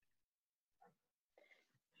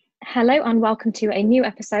Hello and welcome to a new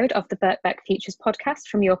episode of the Birkbeck Futures podcast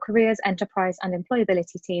from your Careers, Enterprise and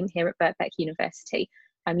Employability team here at Birkbeck University.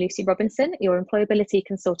 I'm Lucy Robinson, your employability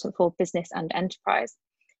consultant for business and enterprise.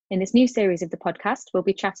 In this new series of the podcast, we'll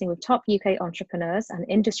be chatting with top UK entrepreneurs and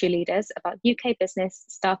industry leaders about UK business,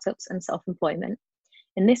 startups and self-employment.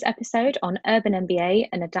 In this episode on Urban MBA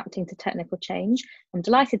and adapting to technical change, I'm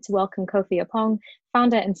delighted to welcome Kofi Opong,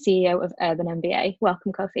 founder and CEO of Urban MBA.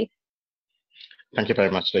 Welcome, Kofi. Thank you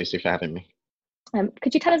very much, Lucy, for having me.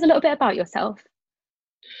 Could you tell us a little bit about yourself?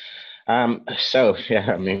 Where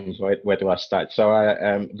do I start? So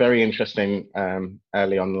I very interesting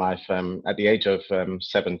early on life. At the age of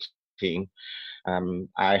 17,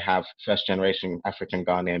 I have first generation African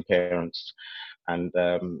Ghanaian parents, and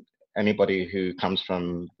anybody who comes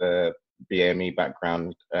from the BME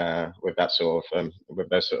background with those sort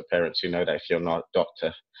of parents, you know that if you're not a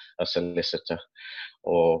doctor, a solicitor,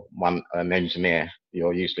 or an engineer,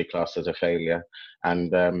 you're usually classed as a failure. And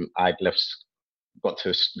got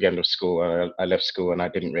to the end of school, I left school and I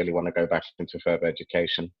didn't really want to go back into further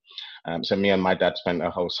education. So me and my dad spent a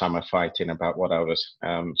whole summer fighting about what I was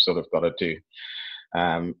sort of got to do.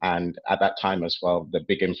 And at that time as well, the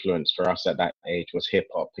big influence for us at that age was hip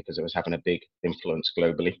hop, because it was having a big influence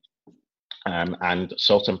globally. And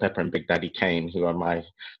Salt-N-Pepa and Big Daddy Kane, who are my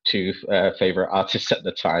two favorite artists at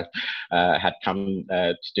the time, had come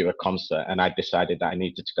to do a concert, and I decided that I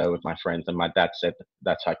needed to go with my friends, and my dad said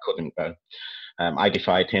that I couldn't go. I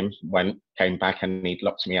defied him, came back, and he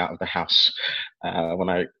locked me out of the house when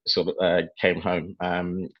I sort of came home.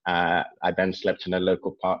 I then slept in a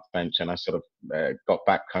local park bench, and I sort of got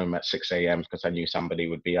back home at 6 a.m. because I knew somebody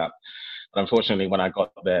would be up. But unfortunately, when I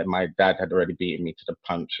got there, my dad had already beaten me to the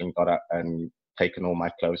punch and got up and taken all my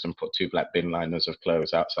clothes and put 2 black bin liners of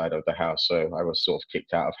clothes outside of the house. So I was sort of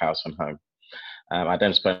kicked out of house and home. I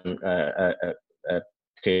then spent a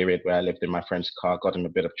period where I lived in my friend's car, got in a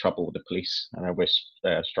bit of trouble with the police, and I was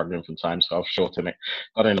struggling from time, so I'll shorten it.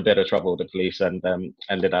 Got in a bit of trouble with the police and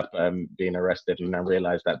ended up being arrested, and I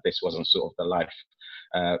realized that this wasn't sort of the life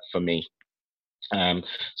for me.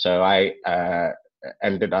 So I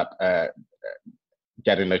ended up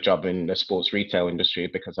getting a job in the sports retail industry,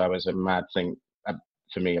 because I was a mad thing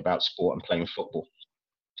for me about sport and playing football.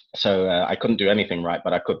 So I couldn't do anything right,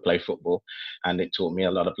 but I could play football, and it taught me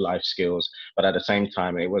a lot of life skills. But at the same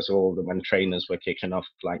time, it was all when trainers were kicking off,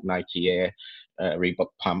 like Nike Air, Reebok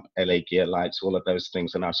Pump, LA Gear Lights, all of those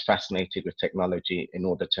things. And I was fascinated with technology in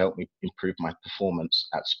order to help me improve my performance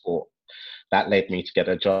at sport. That led me to get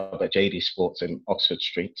a job at JD Sports in Oxford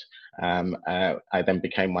Street. I then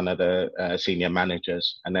became one of the senior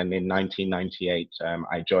managers. And then in 1998,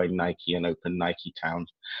 I joined Nike and opened Nike Town.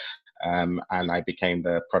 And I became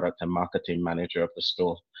the product and marketing manager of the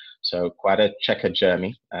store. So quite a checkered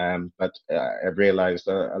journey, but I realized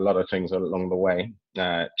a lot of things along the way,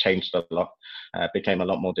 changed a lot, became a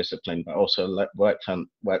lot more disciplined, but also worked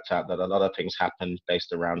out that a lot of things happened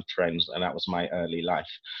based around trends, and that was my early life.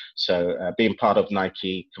 So being part of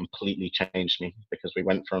Nike completely changed me, because we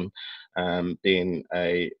went from being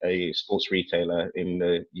a sports retailer in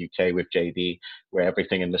the UK with JD, where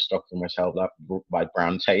everything in the stockroom was held up by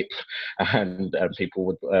brown tape, and people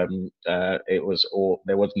would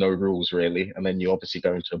there was no rules really. And then you obviously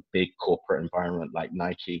go into a big corporate environment like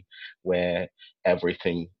Nike, where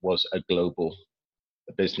everything was a global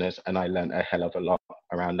business, and I learned a hell of a lot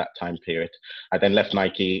around that time period. I then left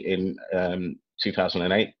Nike in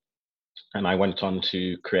 2008, and I went on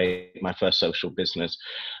to create my first social business,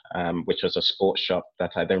 which was a sports shop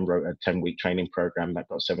that I then wrote a 10-week training program that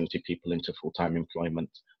got 70 people into full-time employment,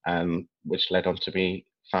 which led on to me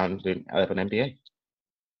founding Urban MBA.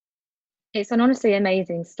 It's an honestly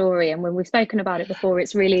amazing story, and when we've spoken about it before,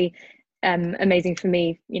 it's really amazing for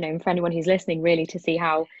me, and for anyone who's listening, really, to see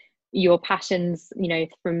how your passions,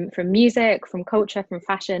 from music, from culture, from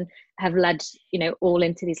fashion, have led, all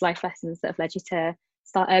into these life lessons that have led you to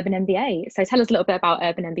start Urban MBA. So tell us a little bit about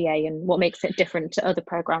Urban MBA and what makes it different to other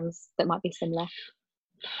programs that might be similar.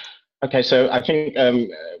 Okay, so I think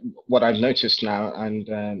what I've noticed now, and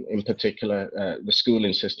in particular, the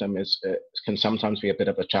schooling system can sometimes be a bit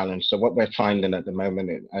of a challenge. So what we're finding at the moment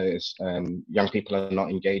is young people are not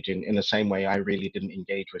engaging in the same way I really didn't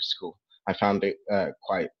engage with school. I found it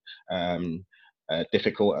quite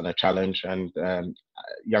difficult and a challenge, and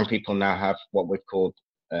young people now have what we've called,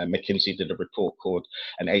 McKinsey did a report called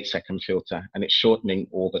an 8-second filter, and it's shortening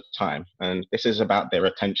all the time. And this is about their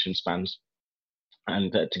attention spans.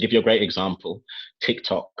 And to give you a great example,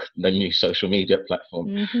 TikTok, the new social media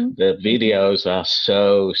platform, the videos are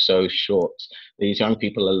so short. these young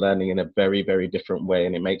people are learning in a very, very different way,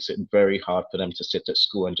 and it makes it very hard for them to sit at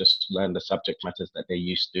school and just learn the subject matters that they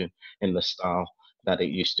used to in the style that it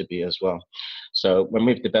used to be as well. So when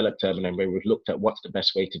we've developed Urban MBA, we've looked at what's the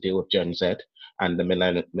best way to deal with Gen Z and the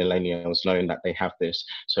millennials, knowing that they have this.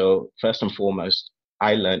 So first and foremost,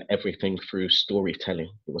 I learned everything through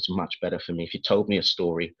storytelling. It was much better for me. If you told me a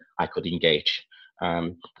story, I could engage.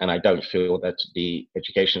 And I don't feel that the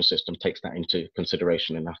education system takes that into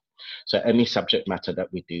consideration enough. So any subject matter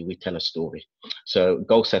that we do, we tell a story. So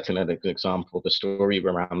goal setting, as an example, the story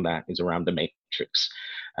around that is around the matrix.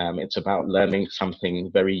 It's about learning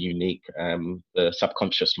something very unique. The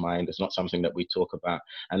subconscious mind is not something that we talk about.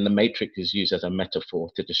 And the matrix is used as a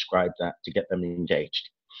metaphor to describe that, to get them engaged.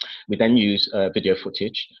 We then use video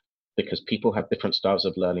footage, because people have different styles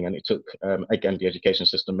of learning, and it took, again, the education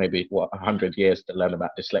system maybe 100 years to learn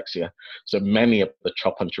about dyslexia. So many of the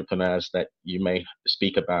top entrepreneurs that you may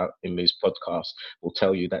speak about in these podcasts will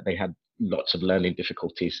tell you that they had lots of learning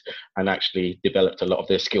difficulties and actually developed a lot of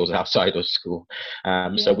their skills outside of school.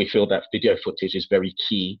 So we feel that video footage is very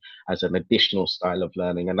key as an additional style of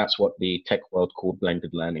learning, and that's what the tech world called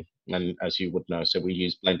blended learning. And as you would know, so we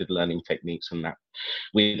use blended learning techniques and that.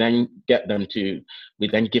 We then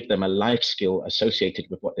give them a life skill associated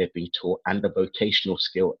with what they've been taught, and a vocational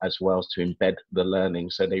skill as well, to embed the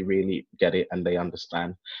learning so they really get it and they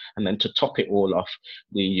understand. And then to top it all off,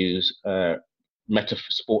 we use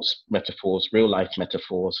sports metaphors, real life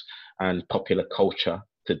metaphors, and popular culture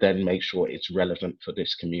to then make sure it's relevant for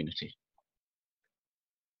this community.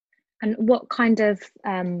 And what kind of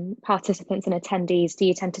participants and attendees do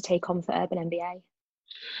you tend to take on for Urban MBA?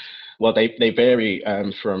 Well, they vary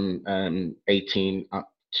from 18 up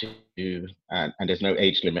to, and there's no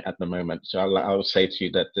age limit at the moment. So I'll say to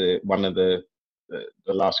you that one of the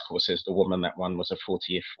last courses, the woman that won was a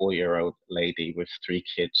 44-year-old lady with 3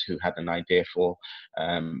 kids who had an idea for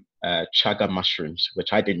chaga mushrooms,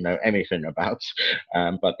 which I didn't know anything about,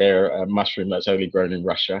 but they're a mushroom that's only grown in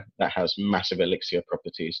Russia that has massive elixir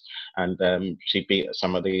properties. And she beat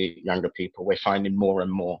some of the younger people. We're finding more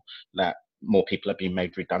and more that more people are being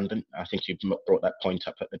made redundant. I think you brought that point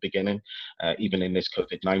up at the beginning. Even in this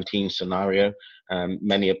COVID-19 scenario,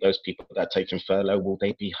 many of those people that are taking furlough, will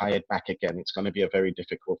they be hired back again? It's going to be a very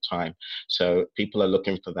difficult time. So people are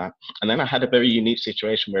looking for that. And then I had a very unique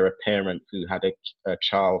situation where a parent who had a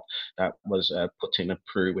child that was put in a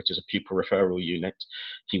PRU, which is a pupil referral unit.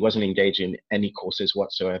 He wasn't engaged in any courses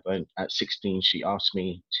whatsoever. And at 16, she asked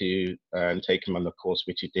me to take him on the course,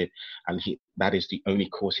 which he did. And that is the only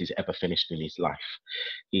course he's ever finished in his life.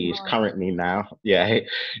 He is currently now,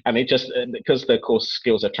 and it just, because the course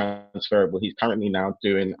skills are transferable, he's currently now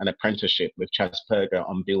doing an apprenticeship with Chas Perger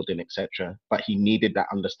on building, etc. But he needed that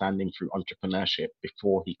understanding through entrepreneurship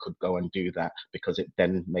before he could go and do that, because it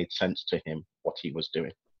then made sense to him what he was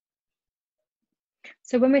doing.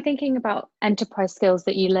 So when we're thinking about enterprise skills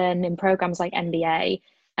that you learn in programs like MBA,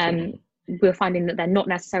 we're finding that they're not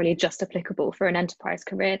necessarily just applicable for an enterprise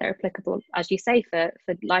career. They're applicable, as you say, for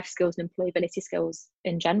life skills and employability skills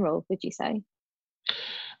in general, would you say?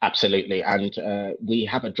 Absolutely. And we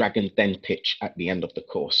have a Dragon's Den pitch at the end of the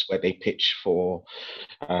course where they pitch for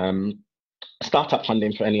startup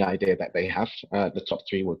funding for any idea that they have. The top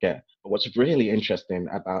 3 will get. But what's really interesting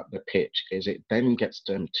about the pitch is it then gets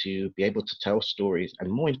them to be able to tell stories,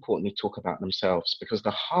 and more importantly, talk about themselves, because the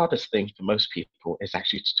hardest thing for most people is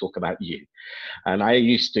actually to talk about you. And I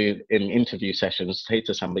used to, in interview sessions, say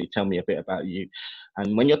to somebody, tell me a bit about you.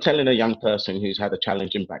 And when you're telling a young person who's had a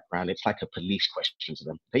challenging background, it's like a police question to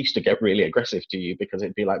them. They used to get really aggressive to you, because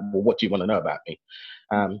it'd be like, well, what do you want to know about me?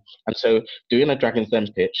 And so doing a Dragon's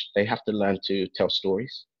Den pitch, they have to learn to tell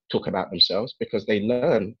stories, talk about themselves, because they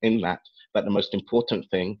learn in that the most important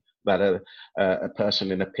thing that a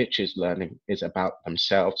person in a pitch is learning is about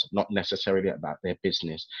themselves, not necessarily about their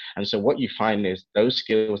business. And so what you find is those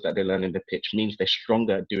skills that they learn in the pitch means they're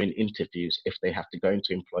stronger at doing interviews if they have to go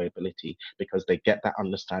into employability, because they get that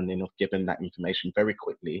understanding of giving that information very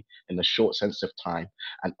quickly in a short sense of time,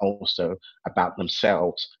 and also about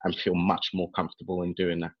themselves, and feel much more comfortable in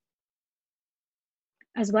doing that.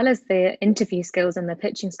 As well as the interview skills and the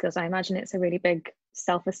pitching skills, I imagine it's a really big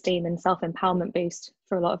self-esteem and self-empowerment boost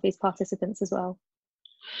for a lot of these participants as well.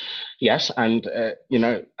 Yes, and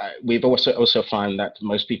we've also found that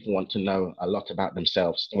most people want to know a lot about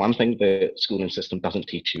themselves. One thing the schooling system doesn't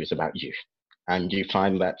teach you is about you, and you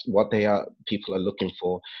find that what people are looking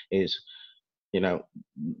for is,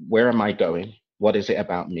 where am I going? What is it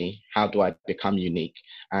about me? How do I become unique?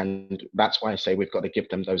 And that's why I say we've got to give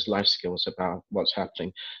them those life skills about what's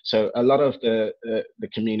happening. So a lot of the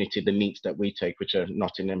community, the NEETs that we take, which are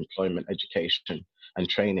not in employment education, and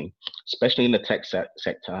training. Especially in the tech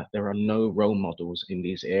sector, there are no role models in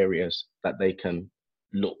these areas that they can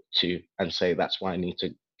look to and say, that's why I need to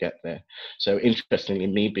get there. So interestingly,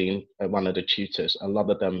 me being one of the tutors, a lot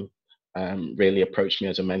of them really approached me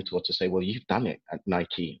as a mentor to say, well, you've done it at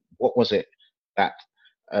Nike. What was it that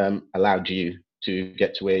allowed you to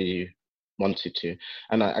get to where you wanted to?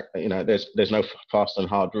 And there's no fast and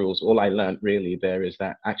hard rules. All I learned really there is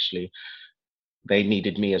that actually they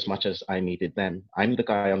needed me as much as I needed them. I'm the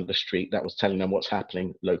guy on the street that was telling them what's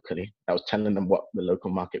happening locally. I was telling them what the local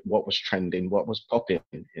market, what was trending, what was popping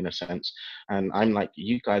in a sense. And I'm like,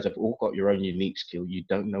 you guys have all got your own unique skill. You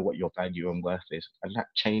don't know what your value and worth is. And that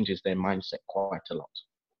changes their mindset quite a lot.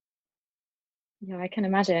 Yeah, I can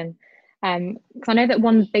imagine. Because I know that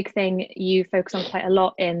one big thing you focus on quite a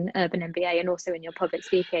lot in Urban MBA and also in your public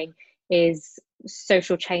speaking is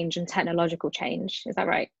social change and technological change. Is that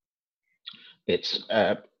right? It's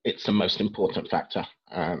the most important factor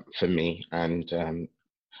for me,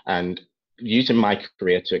 and using my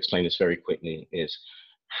career to explain this very quickly is,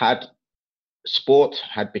 had sport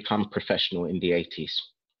had become professional in the 80s,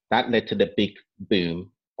 that led to the big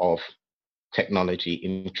boom of technology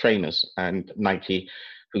in trainers, and Nike,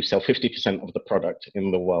 who sell 50% of the product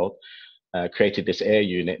in the world, created this air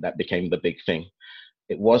unit that became the big thing.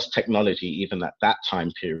 It was technology, even at that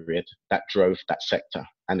time period, that drove that sector.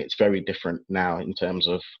 And it's very different now in terms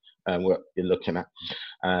of what you're looking at.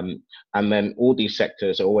 And then all these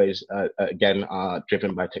sectors always, again, are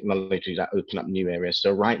driven by technology that open up new areas.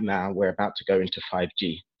 So right now, we're about to go into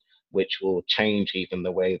 5G, which will change even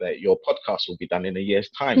the way that your podcast will be done in a year's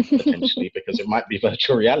time, potentially, because it might be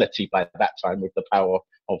virtual reality by that time with the power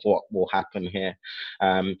of what will happen here.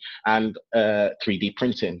 And 3D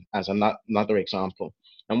printing as another example.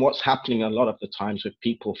 And what's happening a lot of the times with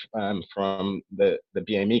people from the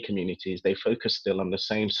BME communities, they focus still on the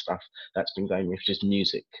same stuff that's been going, which is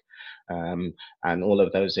music and all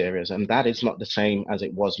of those areas. And that is not the same as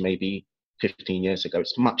it was maybe 15 years ago.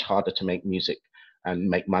 It's much harder to make music and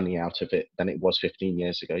make money out of it than it was 15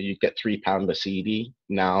 years ago. You get £3 a CD.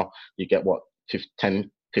 Now you get 10,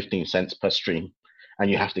 15 cents per stream. And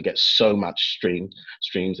you have to get so much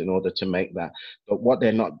streams in order to make that. But what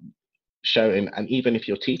they're not showing, and even if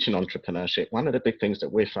you're teaching entrepreneurship, one of the big things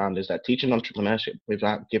that we've found is that teaching entrepreneurship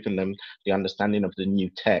without giving them the understanding of the new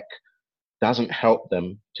tech doesn't help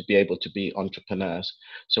them to be able to be entrepreneurs.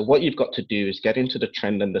 So what you've got to do is get into the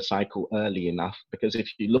trend and the cycle early enough, because if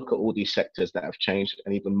you look at all these sectors that have changed,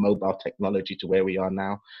 and even mobile technology to where we are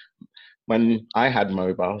now, when I had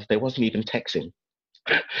mobiles, there wasn't even texting.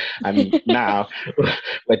 And now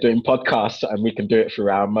we're doing podcasts and we can do it through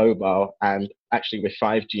our mobile. And actually with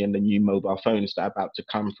 5G and the new mobile phones that are about to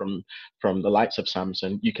come from the likes of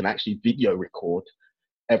Samsung, you can actually video record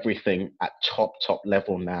everything at top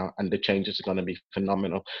level now, and the changes are going to be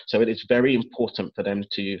phenomenal. So it is very important for them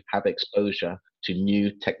to have exposure to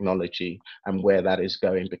new technology and where that is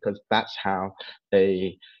going, because that's how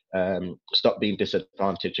they stop being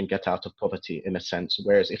disadvantaged and get out of poverty in a sense.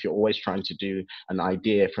 Whereas if you're always trying to do an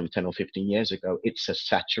idea from 10 or 15 years ago, it's a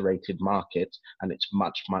saturated market and it's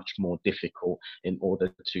much more difficult in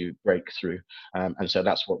order to break through. And so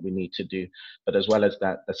that's what we need to do. But as well as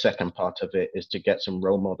that, the second part of it is to get some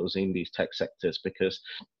role models in these tech sectors, because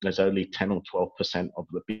there's only 10 or 12% of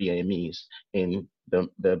the BAMEs in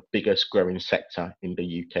the biggest growing sector in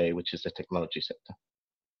the UK, which is the technology sector.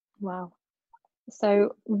 Wow.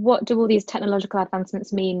 So what do all these technological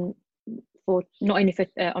advancements mean for not only for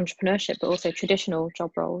entrepreneurship, but also traditional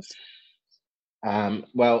job roles?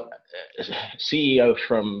 Well, CEO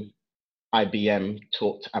from IBM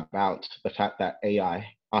talked about the fact that AI,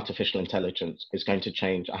 artificial intelligence, is going to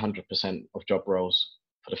change 100% of job roles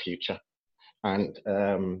for the future. And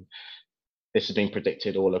this has been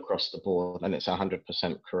predicted all across the board, and it's 100%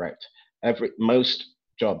 correct. Most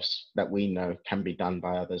jobs that we know can be done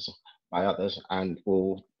by others, and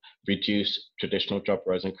will reduce traditional job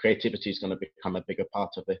roles, and creativity is going to become a bigger part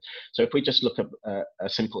of it. So if we just look at a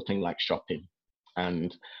simple thing like shopping,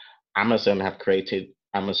 and Amazon have created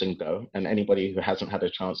Amazon Go, and anybody who hasn't had a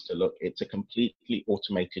chance to look, it's a completely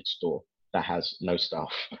automated store that has no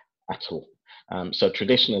staff at all. So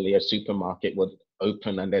traditionally, a supermarket would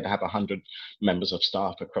open and they'd have 100 members of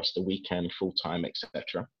staff across the weekend, full-time,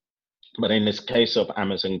 etc. But in this case of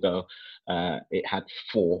Amazon Go, it had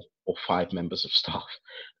 4 or 5 members of staff.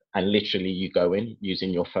 And literally you go in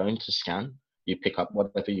using your phone to scan, you pick up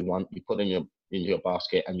whatever you want, you put in your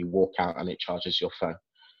basket, and you walk out and it charges your phone.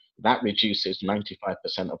 That reduces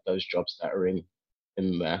 95% of those jobs that are in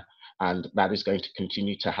there. And that is going to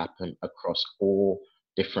continue to happen across all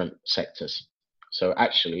different sectors. So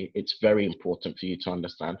actually, it's very important for you to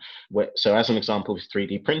understand. So as an example with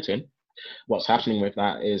 3D printing, what's happening with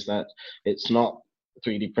that is that it's not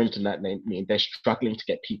 3D printing that they're struggling to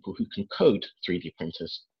get people who can code 3D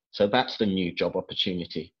printers. So that's the new job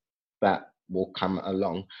opportunity that will come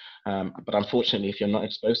along. But unfortunately, if you're not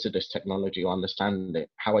exposed to this technology or understand it,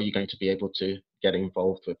 how are you going to be able to get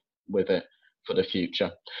involved with it for the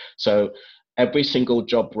future? So every single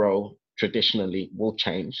job role traditionally will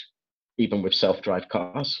change, even with self-drive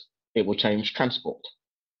cars. It will change transport.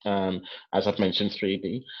 As I've mentioned,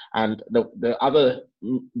 3D. And the other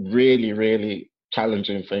really, really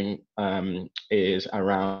challenging thing is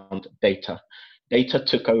around data. Data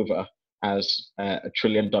took over as a $1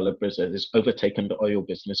 trillion business. It's overtaken the oil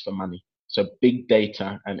business for money. So big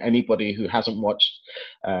data, and anybody who hasn't watched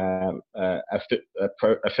a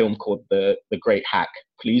film called The Great Hack,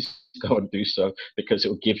 please go and do so, because it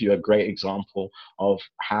will give you a great example of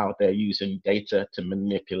how they're using data to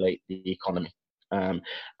manipulate the economy.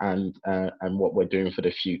 And what we're doing for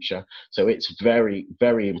the future. So it's very,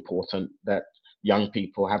 very important that young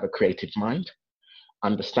people have a creative mind,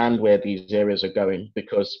 understand where these areas are going,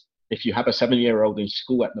 because if you have a 7-year-old in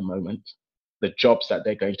school at the moment, the jobs that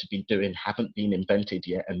they're going to be doing haven't been invented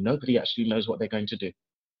yet, and nobody actually knows what they're going to do.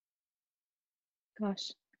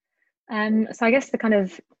 Gosh. So I guess the kind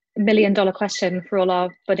of $1 million question for all our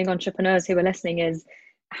budding entrepreneurs who are listening is,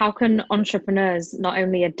 how can entrepreneurs not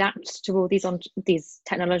only adapt to all these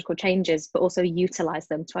technological changes, but also utilize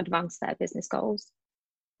them to advance their business goals?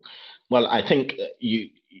 Well, I think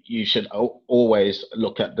you should always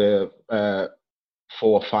look at the 4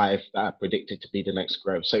 or 5 that are predicted to be the next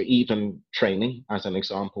growth. So even training, as an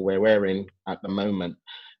example, where we're in at the moment,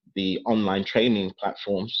 the online training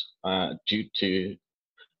platforms due to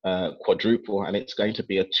quadruple, and it's going to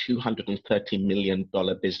be a $230 million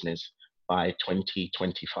business by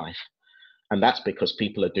 2025. And that's because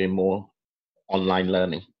people are doing more online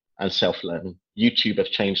learning and self-learning. YouTube have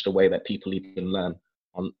changed the way that people even learn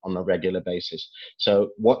on a regular basis.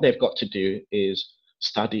 So what they've got to do is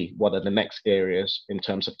study what are the next areas in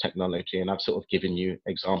terms of technology. And I've sort of given you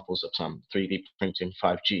examples of some: 3D printing,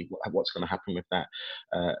 5G, what's going to happen with that,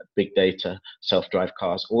 big data, self-drive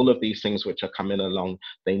cars, all of these things which are coming along.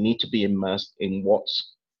 They need to be immersed in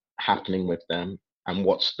what's happening with them and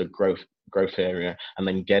what's the growth area, and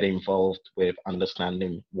then get involved with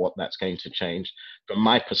understanding what that's going to change. From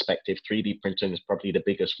my perspective, 3D printing is probably the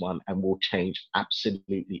biggest one and will change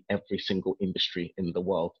absolutely every single industry in the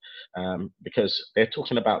world, because they're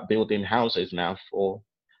talking about building houses now for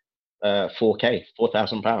 4K,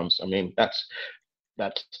 £4,000. I mean, that's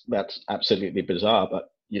absolutely bizarre, but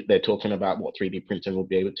they're talking about what 3D printing will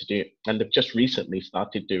be able to do. And they've just recently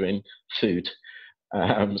started doing food.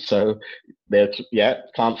 So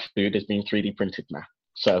plant food is being 3D printed now.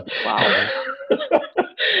 So wow.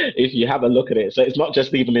 If you have a look at it, so it's not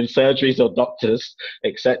just even in surgeries or doctors,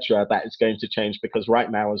 etc., that is going to change, because right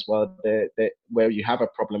now as well, where you have a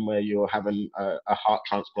problem where you're having a heart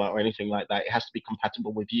transplant or anything like that, it has to be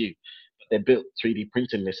compatible with you. But they're built 3D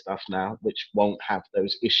printing this stuff now, which won't have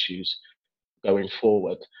those issues going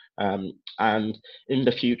forward. And in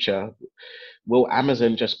the future, will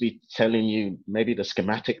Amazon just be telling you maybe the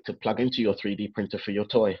schematic to plug into your 3D printer for your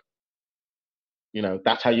toy? You know,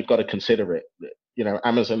 that's how you've got to consider it. You know,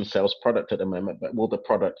 Amazon sells product at the moment, but will the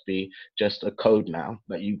product be just a code now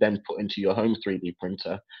that you then put into your home 3D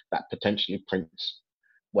printer that potentially prints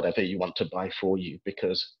whatever you want to buy for you?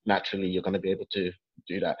 Because naturally you're going to be able to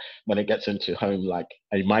do that. When it gets into home, like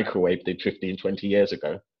a microwave did 15, 20 years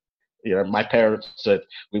ago, you know, my parents said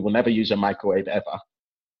we will never use a microwave ever.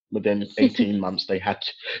 Within 18 months, they had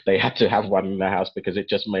to have one in their house because it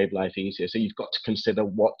just made life easier. So you've got to consider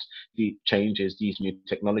what the changes these new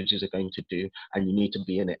technologies are going to do, and you need to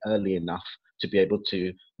be in it early enough to be able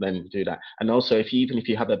to then do that. And also, even if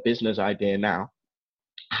you have a business idea now,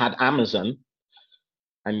 had Amazon,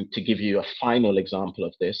 and to give you a final example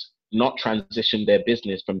of this, not transitioned their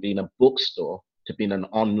business from being a bookstore to being an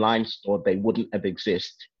online store, they wouldn't have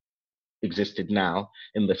existed now,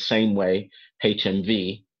 in the same way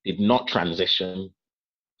HMV did not transition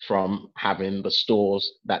from having the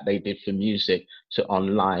stores that they did for music to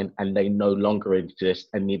online, and they no longer exist,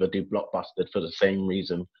 and neither do Blockbuster for the same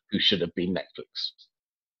reason, who should have been Netflix.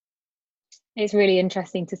 It's really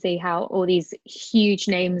interesting to see how all these huge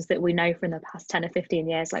names that we know from the past 10 or 15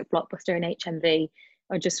 years, like Blockbuster and HMV,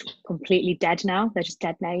 are just completely dead now. They're just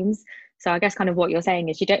dead names. So I guess kind of what you're saying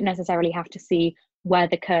is you don't necessarily have to see where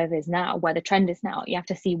the curve is now, where the trend is now. You have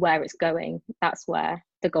to see where it's going. That's where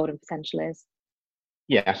the golden potential is.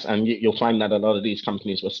 Yes, and you'll find that a lot of these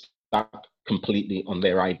companies were stuck completely on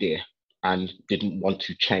their idea and didn't want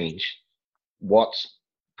to change what's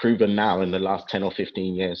proven now in the last 10 or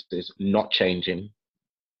 15 years is not changing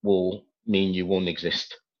will mean you won't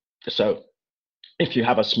exist. So if you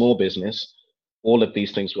have a small business, all of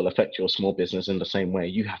these things will affect your small business in the same way.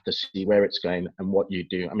 You have to see where it's going and what you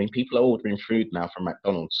do. I mean, people are ordering food now from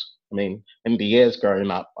McDonald's. I mean, in the years growing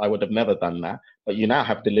up, I would have never done that. But you now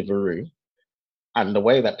have Deliveroo. And the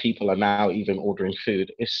way that people are now even ordering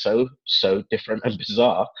food is so different and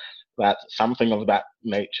bizarre that something of that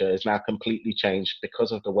nature is now completely changed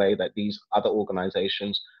because of the way that these other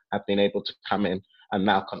organizations have been able to come in and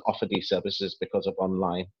now can offer these services because of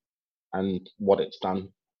online and what it's done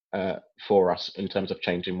for us in terms of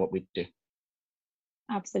changing what we do.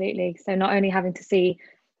 Absolutely. So not only having to see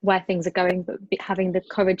where things are going, but having the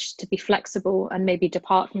courage to be flexible and maybe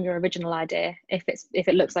depart from your original idea if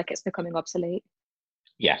it looks like it's becoming obsolete.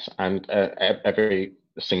 Yes, and every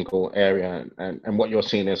single area, and what you're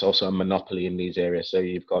seeing is also a monopoly in these areas. So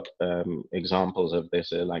you've got examples of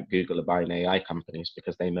this, like Google are buying AI companies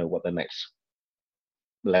because they know what the next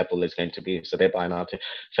level is going to be. So they're buying out.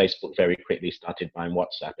 Facebook very quickly started buying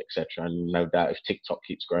WhatsApp, etc. And no doubt, if TikTok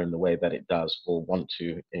keeps growing the way that it does, we'll want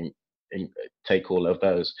to take all of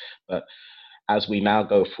those. But as we now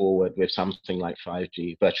go forward with something like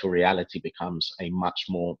 5G, virtual reality becomes a much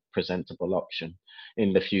more presentable option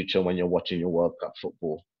in the future when you're watching your World Cup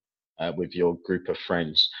football with your group of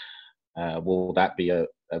friends. Will that be a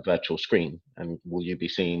virtual screen? And will you be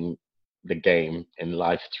seeing the game in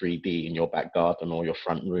live 3D in your back garden or your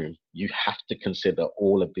front room? You have to consider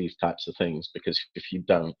all of these types of things, because if you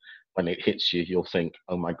don't, when it hits you, you'll think,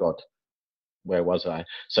 oh my God, where was I?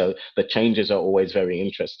 So the changes are always very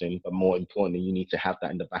interesting, but more importantly, you need to have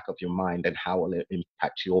that in the back of your mind, and how will it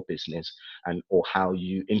impact your business, and or how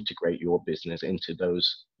you integrate your business into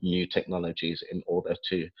those new technologies in order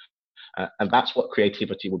to, and that's what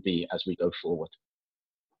creativity will be as we go forward.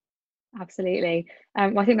 Absolutely.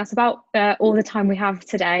 Well, I think that's about all the time we have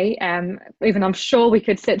today. Even I'm sure we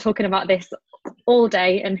could sit talking about this all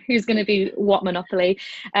day and who's going to be what monopoly.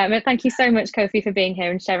 But thank you so much, Kofi, for being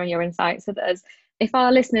here and sharing your insights with us. If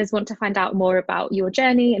our listeners want to find out more about your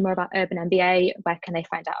journey and more about Urban MBA, where can they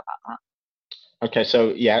find out about that? Okay,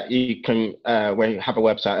 so yeah, you can, we have a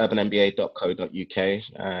website,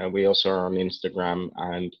 urbanmba.co.uk. We also are on Instagram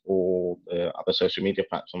and all the other social media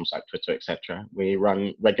platforms like Twitter, etc. We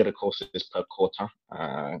run regular courses per quarter.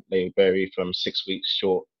 They vary from 6 weeks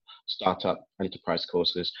short startup enterprise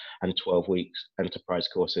courses and 12 weeks enterprise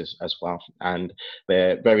courses as well. And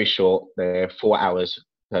they're very short. They're 4 hours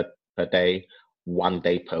per day, 1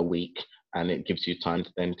 day per week. And it gives you time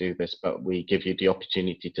to then do this, but we give you the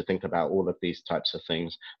opportunity to think about all of these types of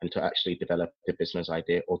things and to actually develop a business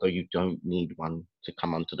idea, although you don't need one to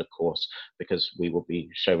come onto the course, because we will be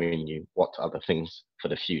showing you what other things for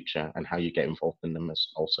the future and how you get involved in them as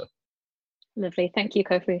also. Lovely, thank you,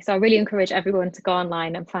 Kofi. So I really encourage everyone to go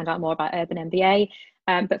online and find out more about Urban MBA.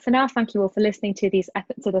 But for now, thank you all for listening to this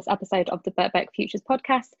episode of the Birkbeck Futures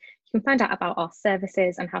podcast. You can find out about our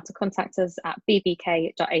services and how to contact us at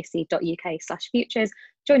bbk.ac.uk/futures.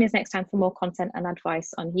 Join us next time for more content and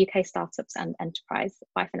advice on UK startups and enterprise.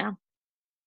 Bye for now.